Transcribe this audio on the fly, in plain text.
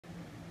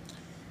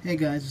Hey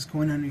guys, it's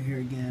going under here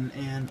again,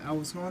 and I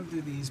was going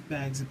through these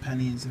bags of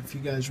pennies. If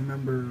you guys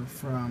remember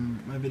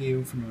from my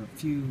video from a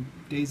few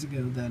days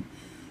ago that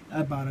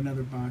I bought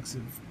another box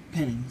of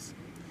pennies.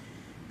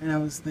 And I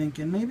was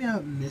thinking maybe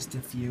I missed a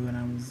few,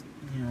 and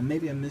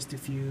maybe I missed a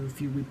few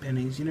wee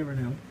pennies, you never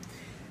know.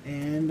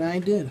 And I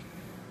did.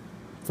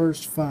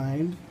 First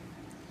find,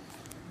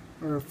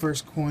 or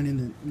first coin in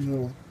the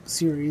little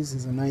series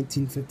is a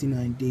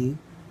 1959D.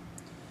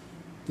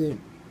 The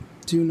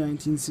two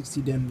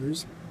 1960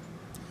 Denvers.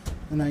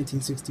 A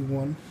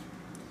 1961,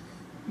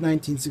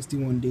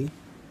 1961D,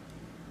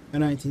 a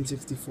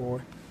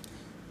 1964,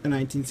 a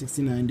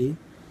 1969D,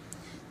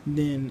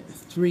 then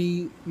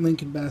three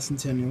Lincoln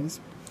Bicentennials,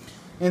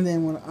 and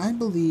then what I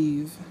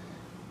believe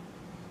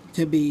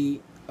to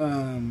be,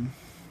 what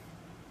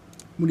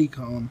do you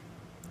call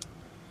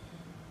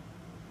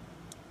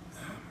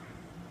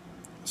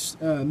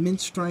them?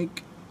 Mint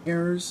strike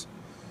errors,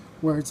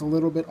 where it's a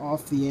little bit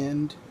off the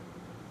end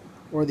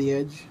or the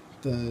edge,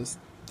 the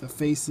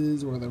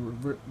faces or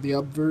the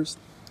obverse.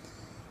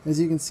 As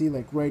you can see,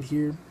 like right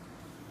here,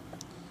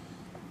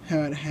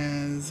 how it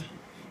has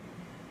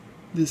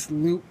this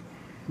loop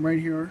right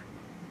here,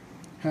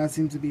 how it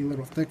seems to be a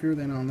little thicker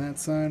than on that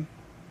side.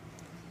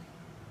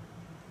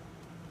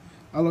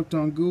 I looked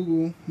on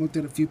Google, looked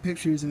at a few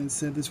pictures, and it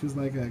said this was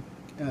like a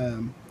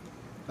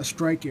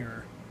strike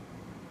error.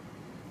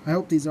 I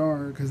hope these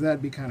are, because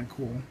that'd be kind of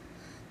cool.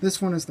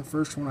 This one is the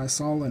first one I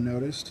saw and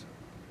noticed.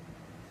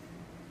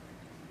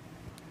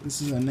 This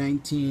is a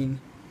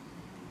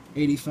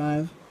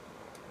 1985.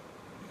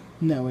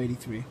 No,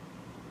 83.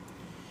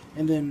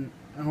 And then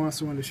I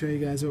also wanted to show you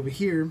guys over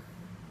here.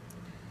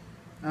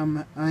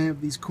 I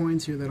have these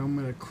coins here that I'm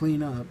going to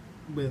clean up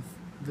with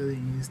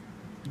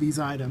these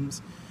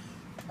items.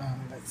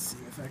 Let's see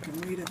if I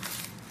can read it.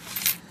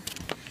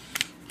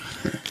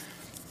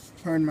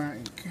 Pardon my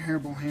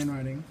terrible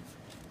handwriting.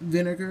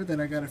 Vinegar that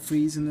I got to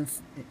freeze in the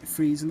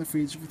freezer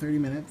for 30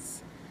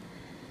 minutes.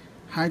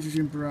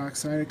 Hydrogen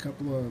peroxide, a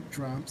couple of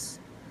drops.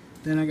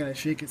 Then I gotta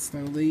shake it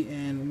slowly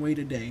and wait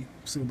a day,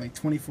 so like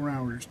 24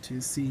 hours to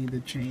see the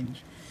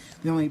change.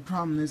 The only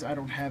problem is I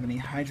don't have any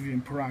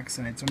hydrogen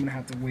peroxide, so I'm gonna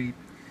have to wait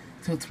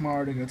till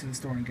tomorrow to go to the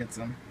store and get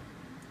some.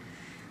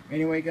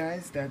 Anyway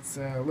guys, that's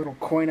a little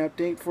coin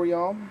update for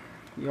y'all.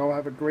 Y'all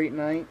have a great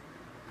night.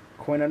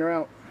 Coin Hunter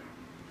out.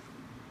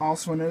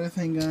 Also another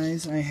thing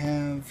guys, I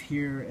have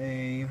here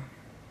a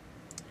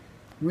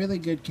really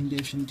good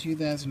condition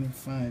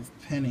 2005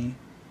 penny.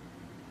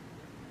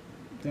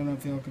 Don't know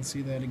if y'all can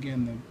see that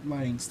again, the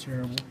lighting's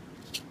terrible.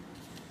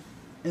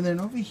 And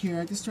then over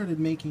here, I just started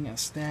making a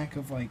stack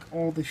of like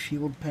all the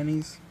shield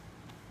pennies.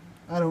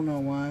 I don't know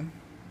why.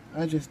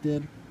 I just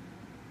did.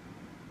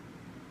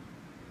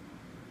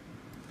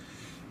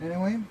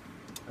 Anyway,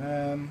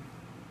 I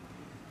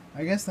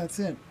guess that's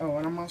it. Oh,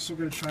 and I'm also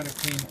going to try to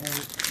clean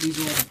these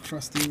are all the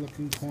crusty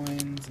looking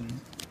coins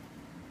and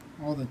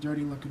all the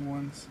dirty looking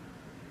ones.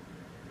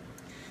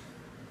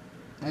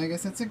 I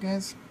guess that's it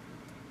guys.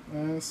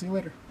 See you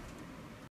later.